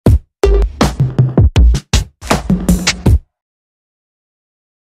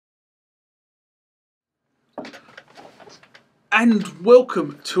And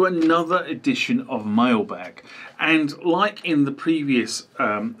welcome to another edition of Mailbag. And like in the previous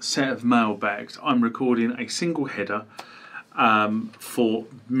set of mailbags, I'm recording a single header for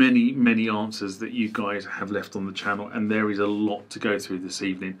many answers that you guys have left on the channel, and there is a lot to go through this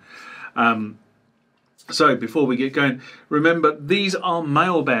evening. So before we get going, remember these are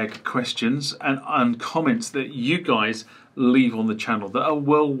mailbag questions and comments that you guys leave on the channel that are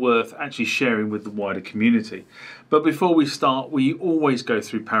well worth actually sharing with the wider community. But before we start, we always go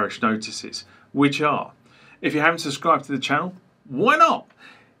through parish notices, which are, if you haven't subscribed to the channel, why not?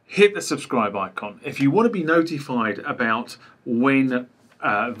 Hit the subscribe icon. If you want to be notified about when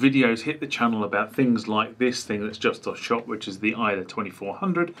videos hit the channel about things like this thing that's just off shop, which is the IDA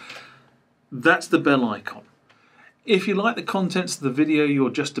 2400, that's the bell icon. If you like the contents of the video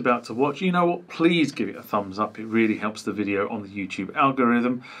you're just about to watch, you know what, please give it a thumbs up. It really helps the video on the YouTube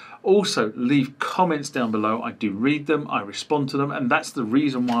algorithm. Also, leave comments down below. I do read them, I respond to them, and that's the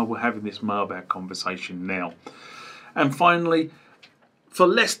reason why we're having this mailbag conversation now. And finally, for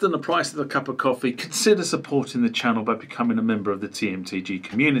less than the price of a cup of coffee, consider supporting the channel by becoming a member of the TMTG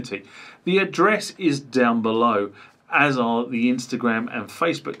community. The address is down below, as are the Instagram and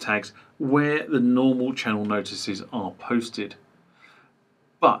Facebook tags where the normal channel notices are posted.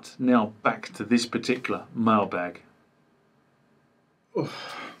 But now back to this particular mailbag.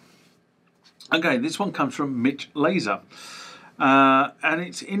 Okay, this one comes from Mitch Laser. And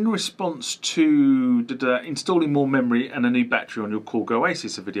it's in response to installing more memory and a new battery on your Korg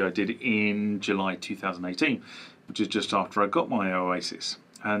OASYS, a video I did in July 2018, which is just after I got my OASYS.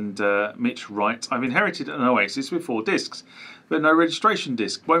 And Mitch writes, I've inherited an OASYS with 4 discs, but no registration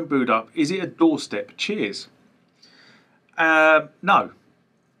disc, won't boot up. Is it a doorstep? Cheers. No.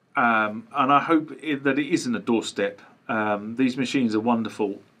 And I hope that it isn't a doorstep. These machines are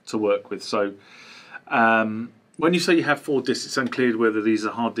wonderful to work with. So when you say you have 4 discs, it's unclear whether these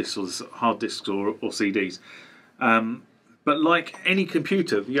are hard discs or CDs. But like any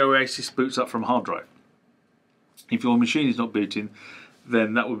computer, the OASYS boots up from a hard drive. If your machine is not booting,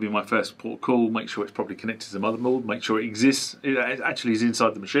 then that would be my first port of call. Make sure it's properly connected to the motherboard. Make sure it exists. It actually is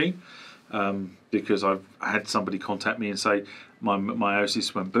inside the machine, because I've had somebody contact me and say my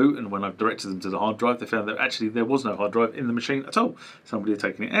OASYS won't boot, and when I've directed them to the hard drive, they found that actually there was no hard drive in the machine at all. Somebody had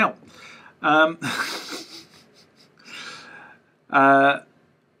taken it out.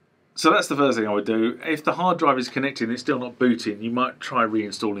 So that's the first thing I would do. If the hard drive is connected and it's still not booting, you might try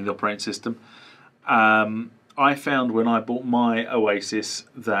reinstalling the operating system. I found when I bought my OASYS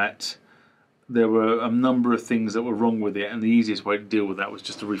that there were a number of things that were wrong with it, and the easiest way to deal with that was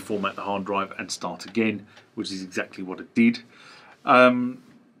just to reformat the hard drive and start again, which is exactly what it did.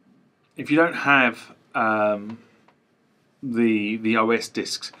 If you don't have the OS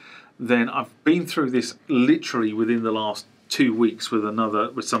discs, then I've been through this literally within the last 2 weeks with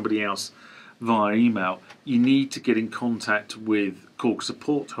somebody else via email. You need to get in contact with Korg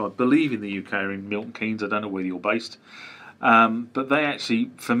support, who I believe in the UK are in Milton Keynes. I don't know where you're based. But they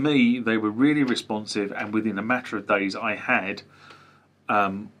actually, for me, they were really responsive, and within a matter of days I had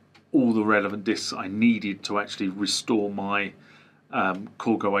all the relevant discs I needed to actually restore my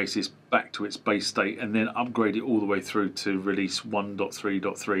Korg OASYS back to its base state, and then upgrade it all the way through to release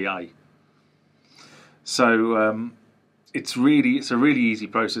 1.3.3a. So it's a really easy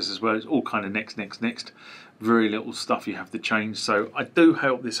process as well. It's all kind of next. Very little stuff you have to change. So I do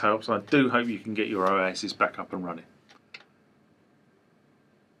hope this helps. I do hope you can get your OASYS back up and running.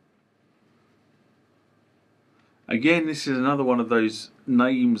 Again, this is another one of those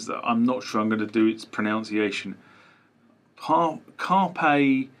names that I'm not sure I'm going to do its pronunciation.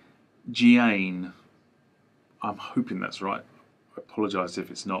 Carpe Giane. I'm hoping that's right. I apologise if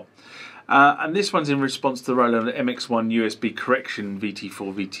it's not. And this one's in response to the Roland MX1 USB correction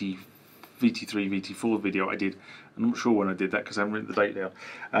VT3 VT4 video I did. I'm not sure when I did that because I haven't written the date down,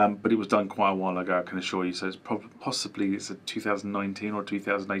 but it was done quite a while ago, I can assure you. So it's possibly it's a 2019 or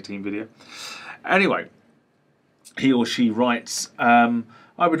 2018 video. Anyway, he or she writes,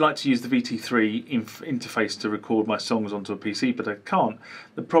 I would like to use the VT3 interface to record my songs onto a PC, but I can't.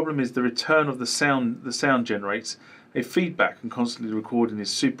 The problem is the return of the sound generates a feedback, and constantly recording is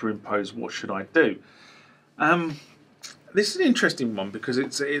superimposed. What should I do? This is an interesting one because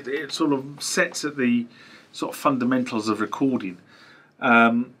it sort of sets at the sort of fundamentals of recording.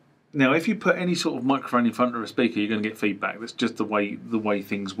 Now, if you put any sort of microphone in front of a speaker, you're going to get feedback. That's just the way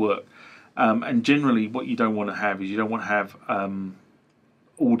things work. And generally, what you don't want to have is you don't want to have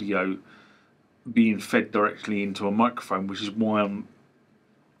audio being fed directly into a microphone, which is why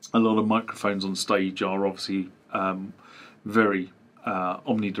a lot of microphones on stage are obviously very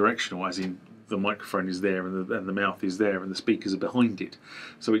omnidirectional, as in the microphone is there and the mouth is there and the speakers are behind it,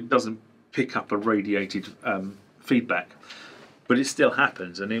 so it doesn't pick up a radiated feedback. But it still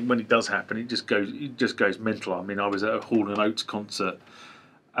happens, and when it does happen, it just goes mental. I mean, I was at a Hall & Oates concert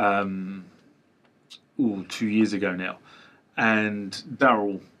 2 years ago now, and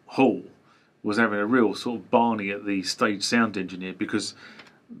Daryl Hall was having a real sort of Barney at the stage sound engineer, because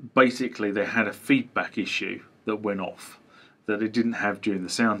basically they had a feedback issue that went off that they didn't have during the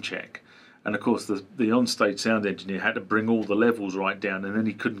sound check. And of course the on-stage sound engineer had to bring all the levels right down, and then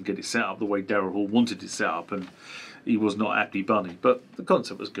he couldn't get it set up the way Daryl Hall wanted it set up, and he was not happy bunny, but the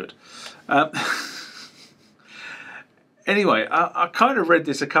concert was good. Anyway, I kind of read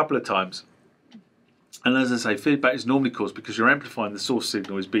this a couple of times, and as I say, feedback is normally caused because you're amplifying, the source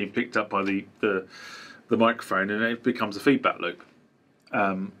signal is being picked up by the microphone, and it becomes a feedback loop.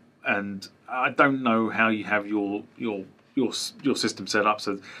 And I don't know how you have your system set up,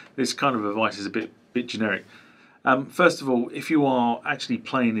 so this kind of advice is a bit generic. First of all, if you are actually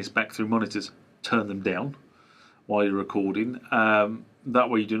playing this back through monitors, turn them down while you're recording. That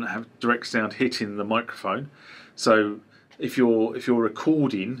way you do not have direct sound hitting the microphone. So if you're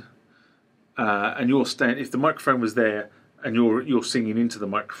recording and if the microphone was there and you're singing into the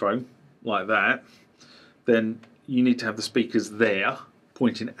microphone like that, then you need to have the speakers there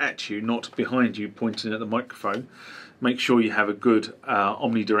pointing at you, not behind you pointing at the microphone. Make sure you have a good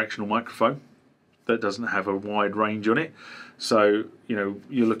omnidirectional microphone that doesn't have a wide range on it. So you're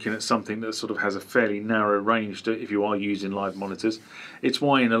looking at something that sort of has a fairly narrow range if you are using live monitors. It's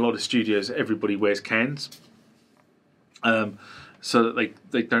why in a lot of studios everybody wears cans, so that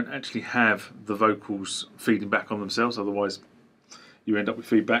they don't actually have the vocals feeding back on themselves. Otherwise, you end up with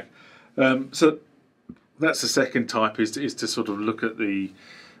feedback. So that's the second type, is to sort of look at the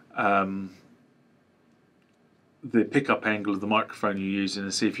pickup angle of the microphone you're using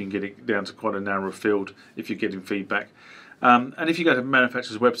and see if you can get it down to quite a narrow field if you're getting feedback. And if you go to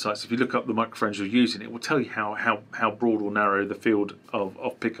manufacturers' websites, if you look up the microphones you're using, it will tell you how broad or narrow the field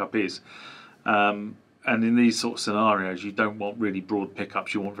of pickup is. And in these sort of scenarios, you don't want really broad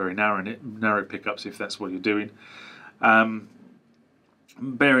pickups. You want very narrow pickups if that's what you're doing.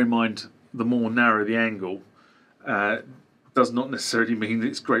 Bear in mind, the more narrow the angle does not necessarily mean that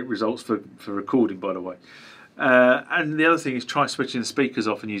it's great results for recording, by the way. And the other thing is, try switching the speakers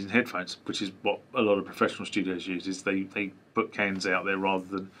off and using headphones, which is what a lot of professional studios use. Is they put cans out there rather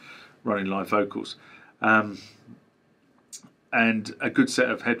than running live vocals. And a good set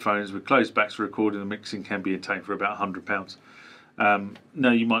of headphones with closed backs for recording and mixing can be attained for about £100.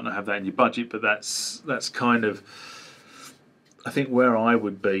 Now, you might not have that in your budget, but that's kind of, I think, where I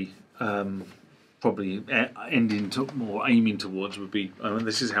would be. Probably aiming towards would be, I mean,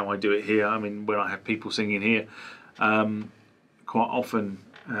 this is how I do it here. I mean, when I have people singing here, quite often,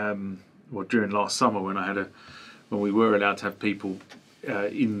 well, during last summer when we were allowed to have people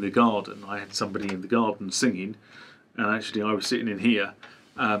in the garden, I had somebody in the garden singing, and actually I was sitting in here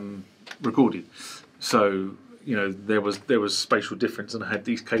recording. So there was spatial difference, and I had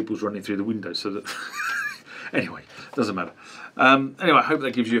these cables running through the window, so that anyway, doesn't matter. Anyway, I hope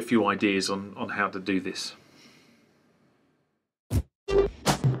that gives you a few ideas on how to do this.